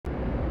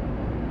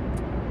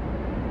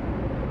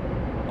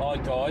Hi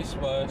guys,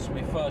 well, it's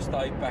my first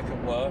day back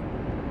at work.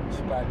 It's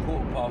about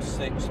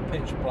 6:15,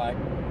 pitch black.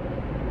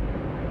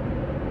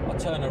 I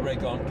turn the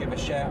rig on, give a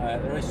shout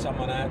out. There is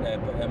someone out there,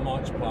 but their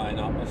mic's playing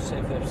up. Let's see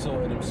if they've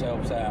sorted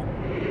themselves out.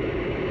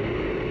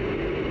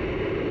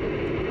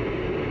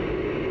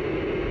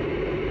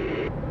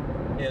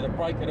 Yeah, the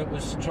breaker that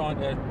was trying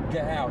to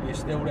get out, you're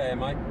still there,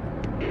 mate.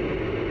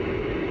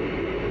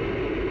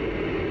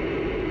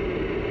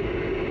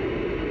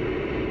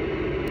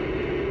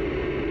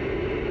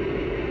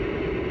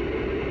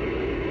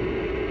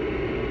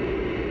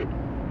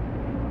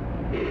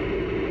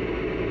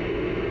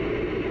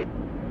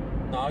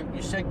 No,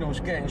 your signal's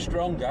getting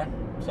stronger,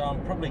 so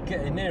I'm probably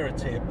getting nearer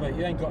to you, but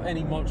you ain't got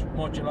any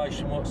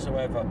modulation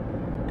whatsoever.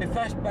 If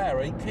that's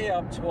Barry, key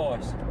up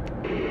twice.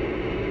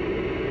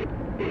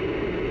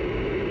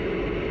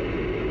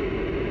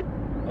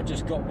 I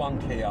just got one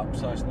key up,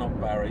 so it's not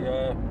Barry.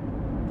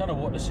 Don't know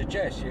what to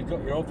suggest. You've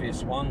got your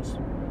obvious ones,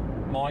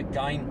 mic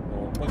gain,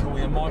 or wiggle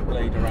your mic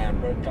lead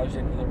around where it goes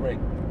into the rig.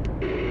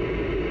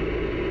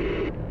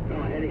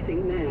 Right,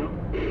 anything now?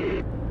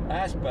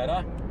 That's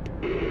better.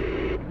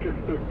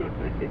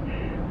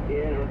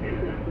 Yeah,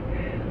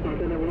 I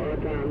don't know what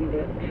I've done,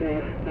 but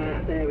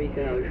there we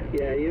go.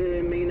 Yeah, you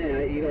hear me now?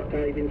 You got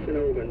Dave in St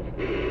Albans.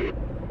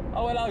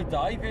 Oh, hello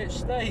Dave, it's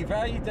Steve.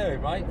 How you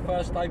doing, mate?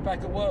 First day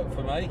back at work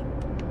for me.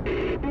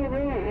 Oh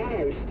right,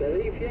 hello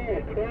Steve.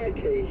 Yeah,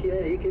 crikey.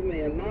 Yeah, you give me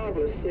a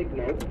marvellous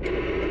signal.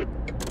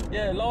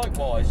 Yeah,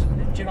 likewise.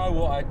 Do you know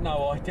what? I had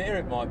no idea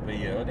it might be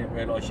you. I didn't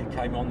realise you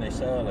came on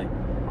this early.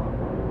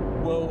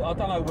 Well, I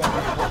don't know whether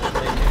you watched the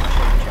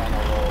YouTube channel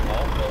or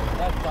not, but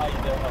that day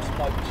that I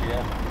spoke to you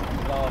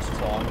last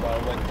time, where I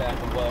went down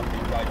to work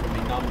and gave them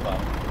my number,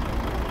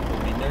 or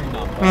my new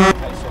number, in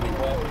case any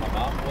work come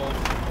up, well,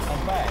 I'm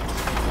back. It's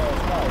the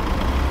first day.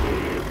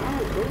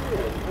 Oh,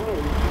 brilliant.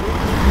 Oh,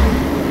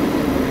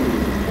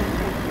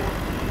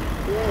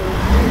 yeah,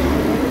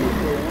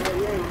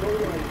 I'm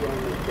always on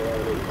this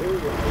early,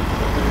 always.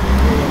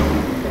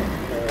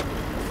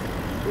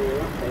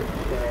 We're up at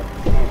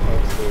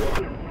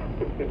 4:30.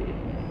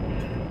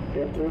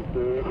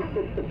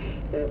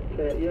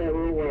 But yeah,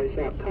 we're always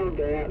up. Can't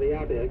get out of the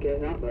habit of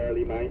getting up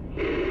early, mate.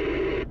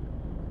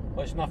 Well,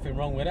 there's nothing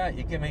wrong with that.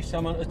 You give me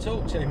someone to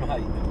talk to,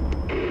 mate.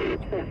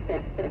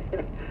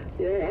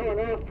 Yeah, oh, and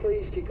I'm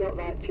pleased you got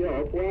that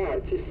job. Wow,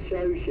 it just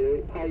shows you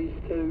it pays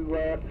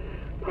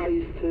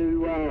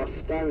to ask,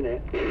 don't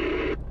it?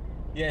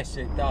 Yes,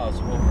 it does.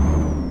 Well,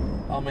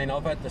 I mean,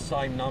 I've had the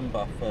same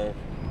number for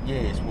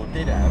years. Well,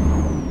 did have.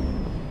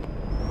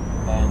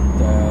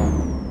 And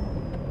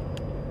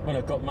when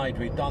I got made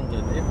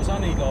redundant, it was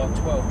only like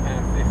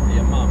 £12.50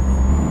 a month,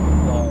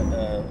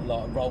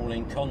 like a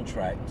rolling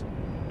contract.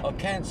 I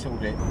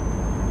cancelled it,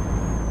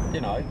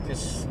 you know,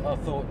 because I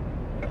thought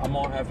I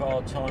might have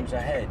hard times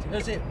ahead.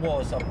 As it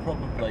was, I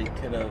probably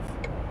could have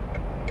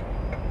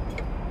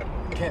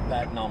kept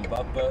that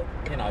number, but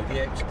you know,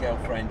 the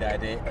ex-girlfriend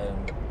had it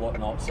and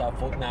whatnot, so I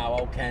thought, no,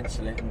 I'll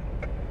cancel it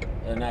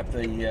and have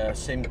the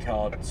SIM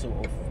card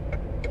sort of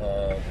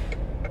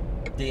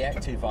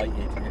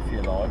deactivated, if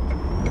you like.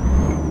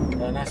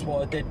 And that's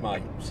what I did,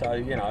 mate. So,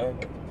 you know,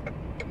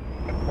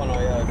 when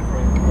I heard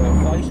through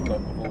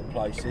Facebook, of all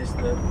places,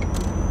 that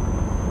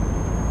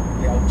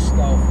the old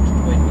staff was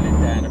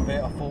dwindling down a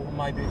bit, I thought, well,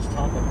 maybe it's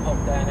time to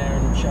pop down there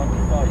and show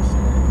my face,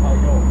 and it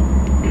paid off.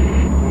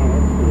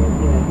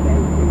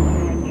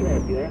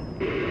 Yeah.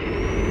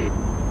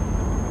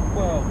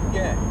 Well,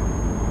 yeah,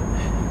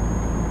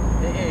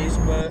 it is,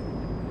 but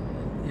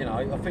you know,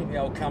 I think the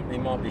old company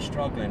might be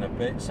struggling a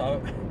bit,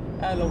 so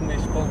how long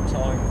this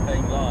full-time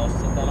thing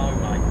lasts, I don't know,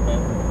 mate, but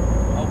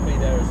I'll be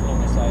there as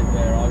long as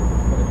they're open,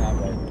 put it that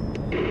way.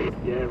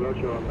 Yeah,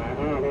 roger on that.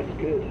 Oh, that's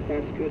good.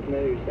 That's good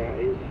news, that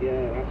is.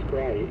 Yeah, that's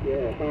great.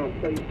 Yeah, oh, I'm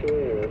pleased to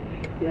hear it.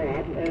 Yeah, I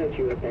hadn't heard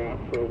you about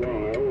for a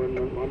while, and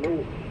I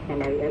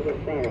know, as I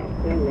say,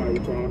 I'm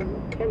always on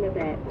from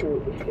about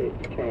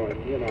 6:15 time,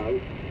 you know.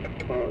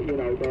 But, you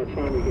know, by the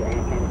time we get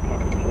out, have a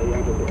cup of tea,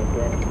 have a bit of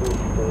breakfast,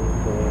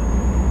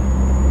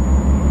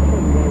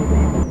 and roll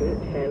down a bit,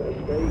 so to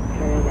speak.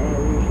 I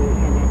usually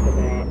come up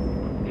about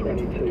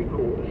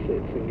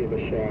 6:22 and give a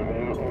shout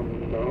out on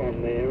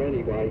there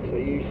anyway. So I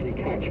usually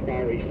catch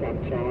Barry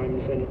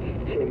sometimes and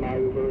Tim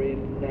over in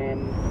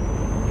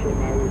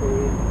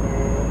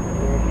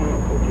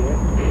Hartford, yeah.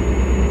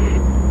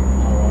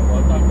 Alright, well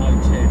I don't know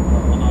Tim,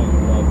 but I know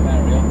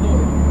Barry. I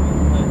thought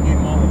you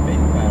might have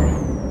been Barry,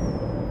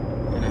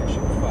 in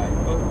actual fact.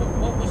 But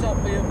what was up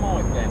with your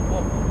mic then?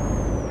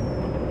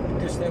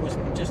 Because there was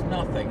just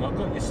nothing. I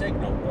got your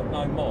signal, but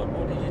no mod.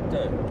 What did you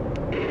do?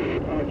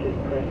 I just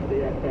pressed the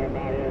FM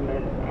AM.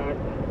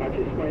 I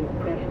just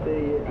pressed the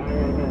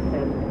AM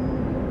FM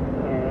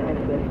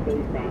SSB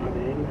button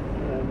in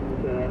and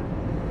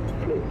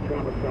flipped the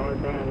other side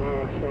down,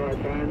 lower side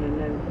down, and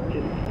then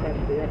just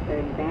pressed the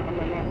FM button,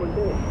 and that was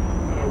it.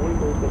 I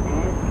wiggled the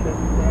mic,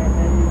 and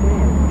there you go.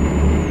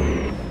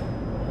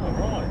 All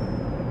right.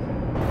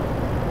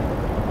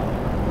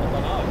 I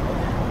don't know.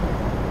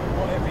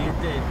 Whatever you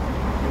did,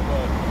 you're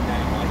working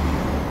now, mate.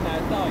 Now,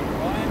 Dave,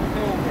 I am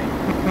filming.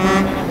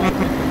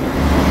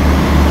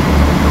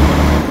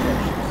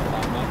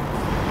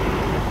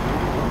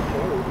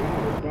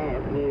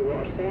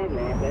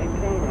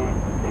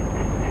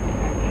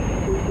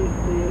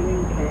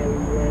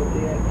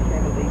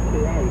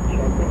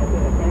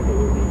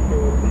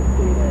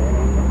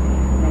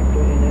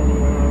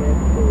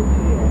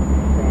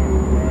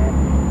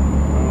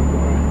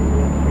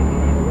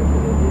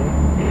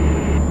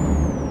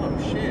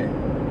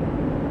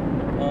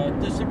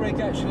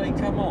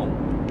 on?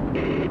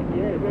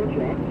 Yeah,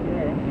 roger.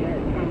 Yeah,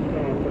 it comes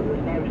on, but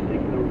there's no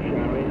signal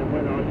showing, and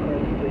when I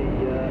press the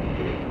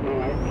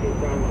mic, it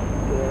don't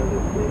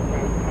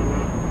come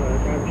up,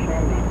 don't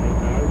show nothing,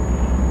 no.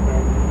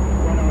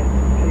 When I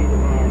see the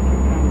mic,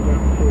 it comes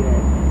up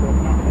here, but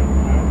nothing,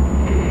 no.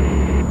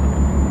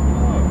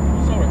 Oh,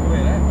 sorry to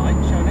hear that, mate.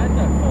 Shown had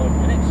that 5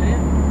 minutes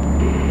here.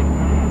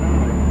 No,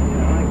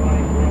 yeah, I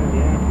ain't blown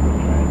the output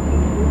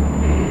transistors.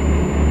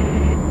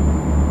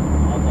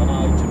 I don't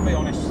know. To be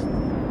honest,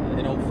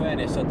 in all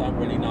fairness, I don't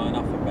really know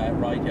enough about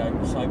radio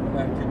to say what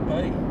that could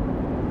be.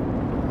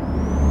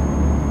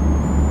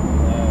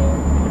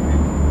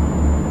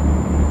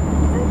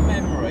 From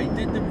memory,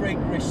 did the rig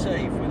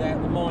receive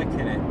without the mic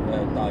in it,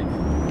 Dave?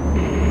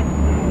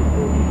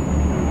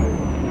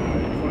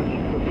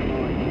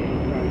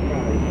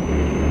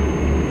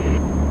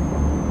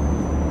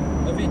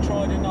 Have you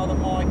tried another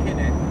mic in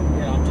it?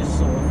 Yeah, I'm just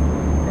sort of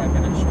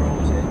grabbing at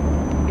straws here.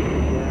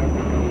 Yeah, I've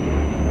done all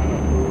that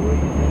stuff all week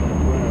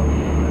as well,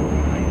 so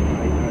I ain't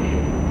made no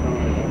difference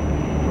either.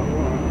 But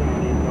what I've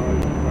done is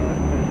I've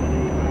sent an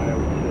email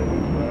to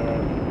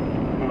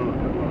Mark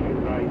at Rocket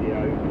Radio,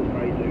 because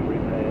they do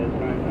repairs,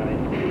 don't they?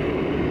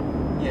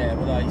 Yeah,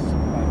 well they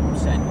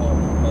sent off,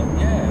 but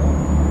yeah,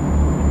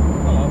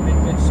 well I think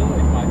that's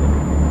sorted, mate.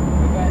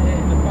 Without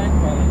hitting the bank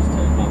balance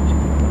too much.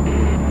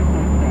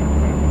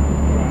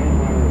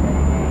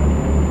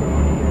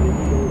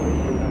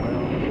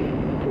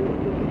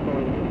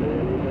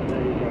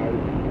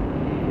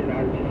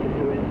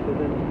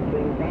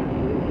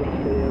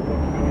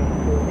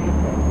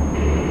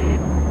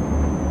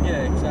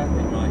 Yeah,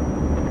 exactly, mate.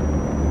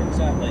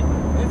 Exactly.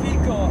 Have you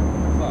got,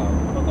 well,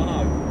 I don't know, I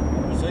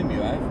presume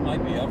you have,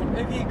 maybe you haven't.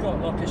 Have you got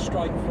like a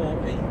straight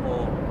 40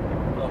 or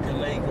like a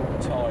legal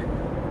type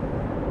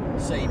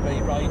CB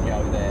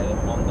radio there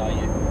that one day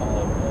you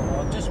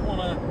I just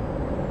want to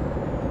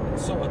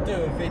sort of do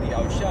a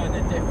video showing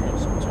the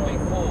difference between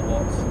 4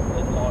 watts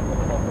and like a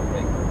proper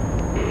rig.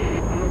 Yeah,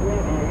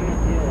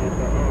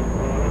 but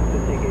I'll have to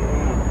dig it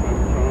out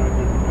sometime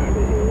and have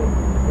it all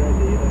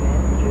ready, and I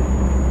can just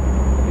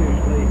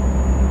usually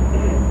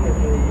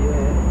put the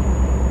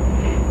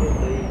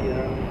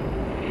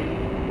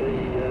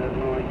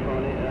mic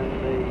on it, and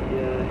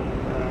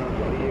I've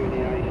got a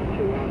Uni-Ace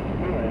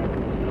 200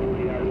 an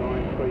audio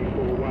line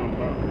 341,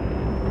 but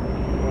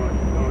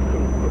I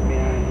couldn't put my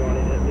hand on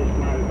it at this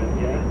moment,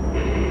 yeah?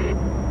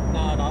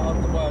 No,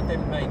 well I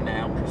didn't mean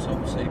now, because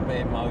obviously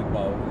being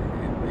mobile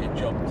it'd be a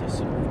job to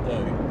sort of do,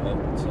 but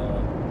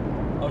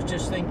I was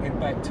just thinking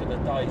back to the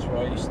days where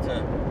I used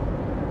to,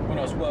 when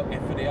I was working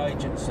for the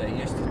agency, I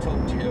used to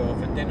talk to you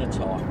over dinner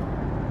time.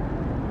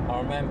 I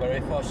remember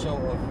if I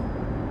sort of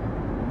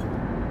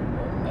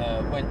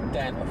went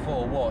down to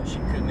 4 watts,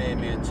 you couldn't hear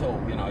me at all,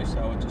 you know,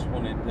 so I just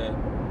wanted to,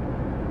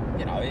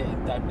 you know,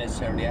 it don't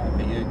necessarily have to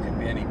be you, it could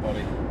be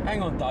anybody.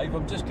 Hang on Dave,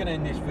 I'm just going to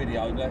end this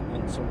video, let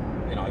them sort of,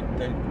 you know,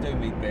 do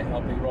me bit,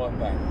 I'll be right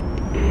back.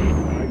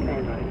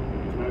 Okay mate,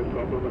 no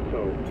problem at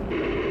all.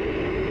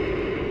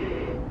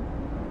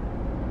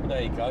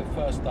 There you go,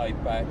 first day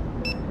back.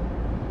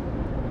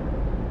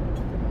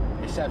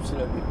 It's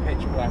absolutely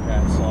pitch black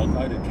outside,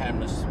 load of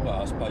cameras,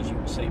 well I suppose you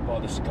can see by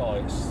the sky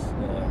it's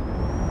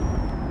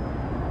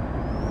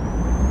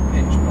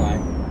pitch black,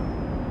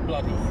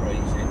 bloody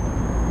freezing.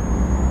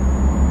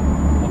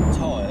 I'm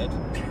tired,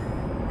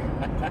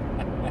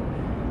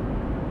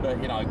 but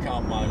you know,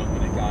 can't moan, I'm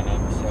going to go and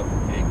have myself a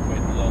few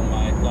quid, long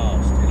may it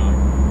last, you know.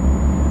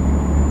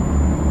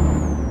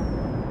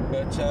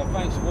 But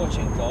thanks for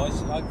watching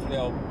guys, hopefully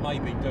I'll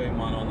maybe doing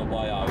one on the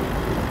way home.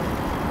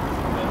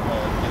 But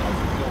you know,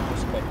 from your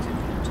perspective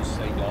you'll just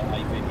see like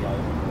a video,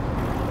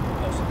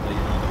 possibly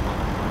another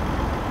one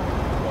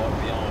right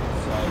behind.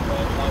 So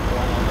later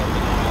on I'll let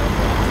you know how it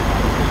goes.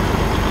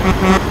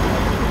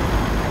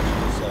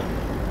 So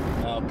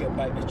I'll get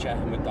back to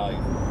chatting with Dave.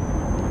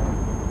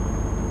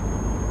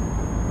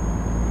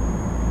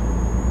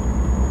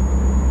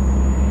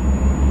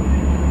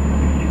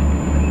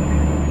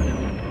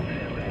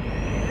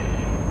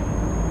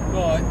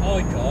 Right,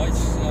 hi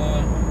guys,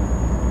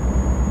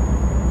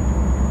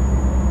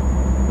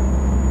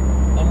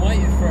 I'm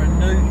waiting for a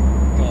new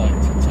guy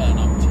to turn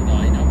up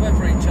today. Now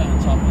whether he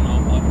turns up or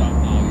not, I don't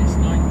know.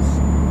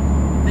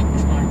 I think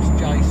his name's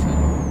Jason.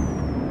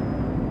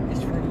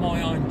 He's from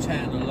my own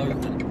town of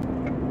Luton.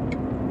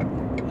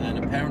 And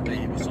apparently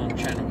he was on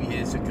channel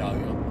years ago.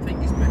 I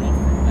think he's been off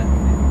from that.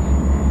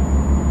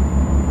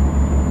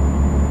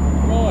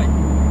 Right,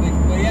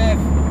 we have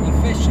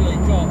officially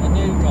got a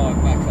new guy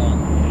back on.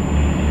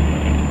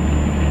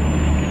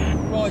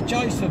 Right,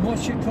 Jason,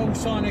 what's your call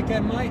sign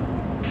again, mate?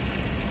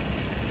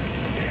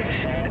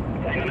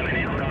 Hang on a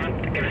minute, hold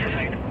on. Give us a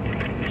second.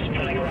 Just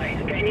pulling away.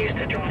 Getting used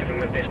to driving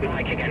with this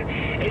mic again.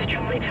 It's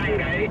Charlie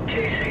Tango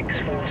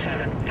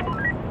 2647.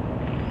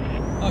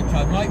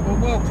 Okay, mate, well,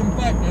 welcome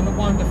back to the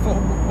wonderful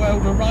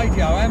world of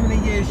radio. How many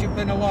years you've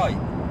been away?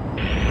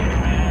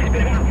 It's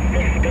been about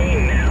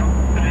 15 now,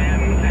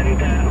 and I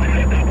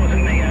hope that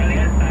wasn't me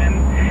earlier.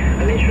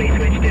 I literally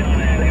switched it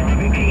on earlier. I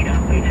haven't keyed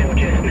up until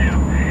just now.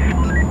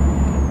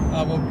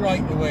 Oh, well,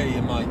 great to hear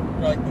you, mate.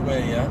 Great to hear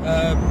you.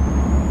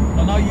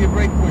 I know your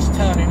rig was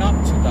turning up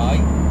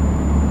today.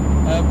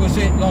 Was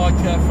it like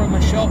from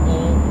a shop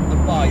or the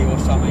bay or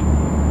something?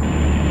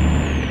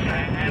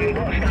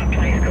 What's that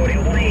place called? It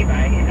was on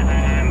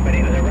eBay, but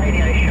it was a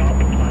radio shop.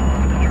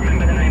 I can't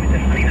remember the name, it's a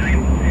funny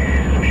name.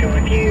 I'm sure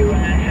if you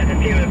said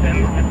a few of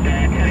them, I'd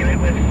tell you it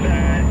was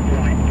right.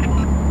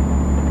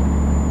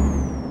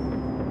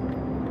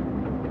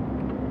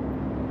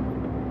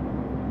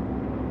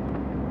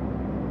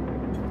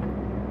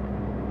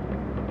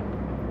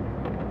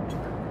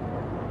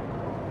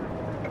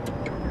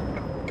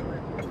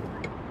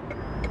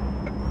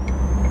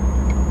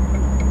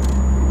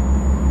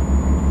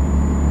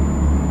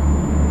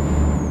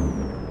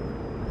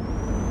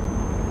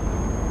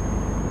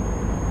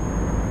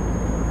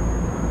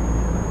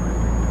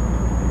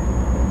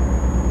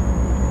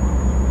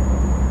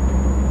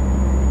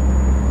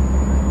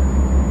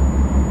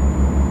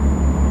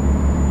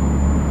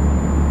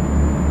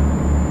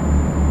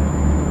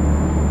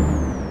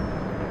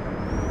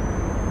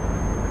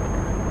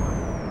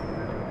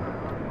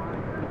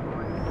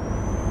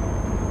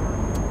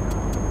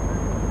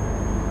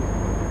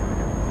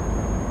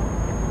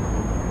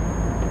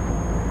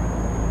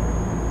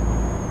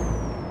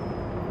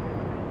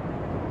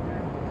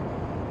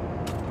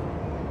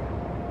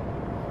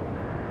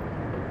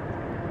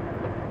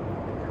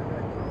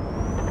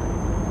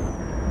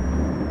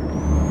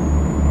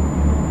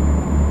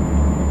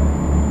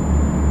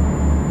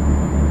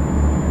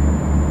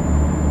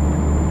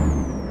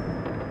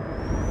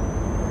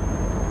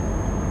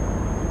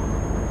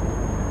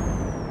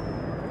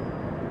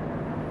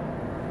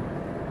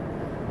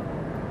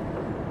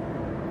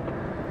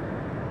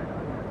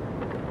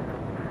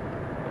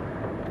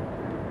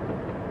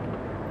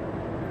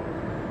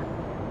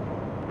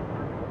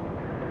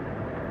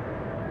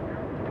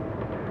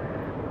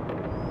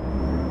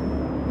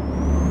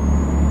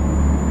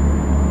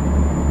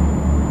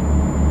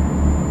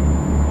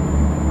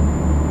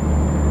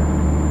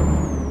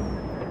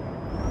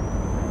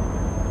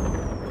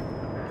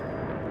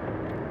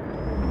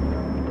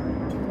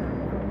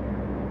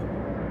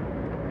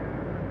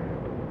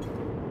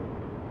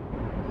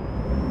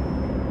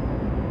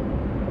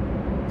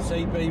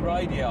 CB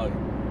radio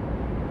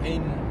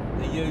in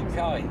the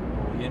UK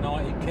or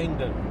United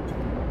Kingdom.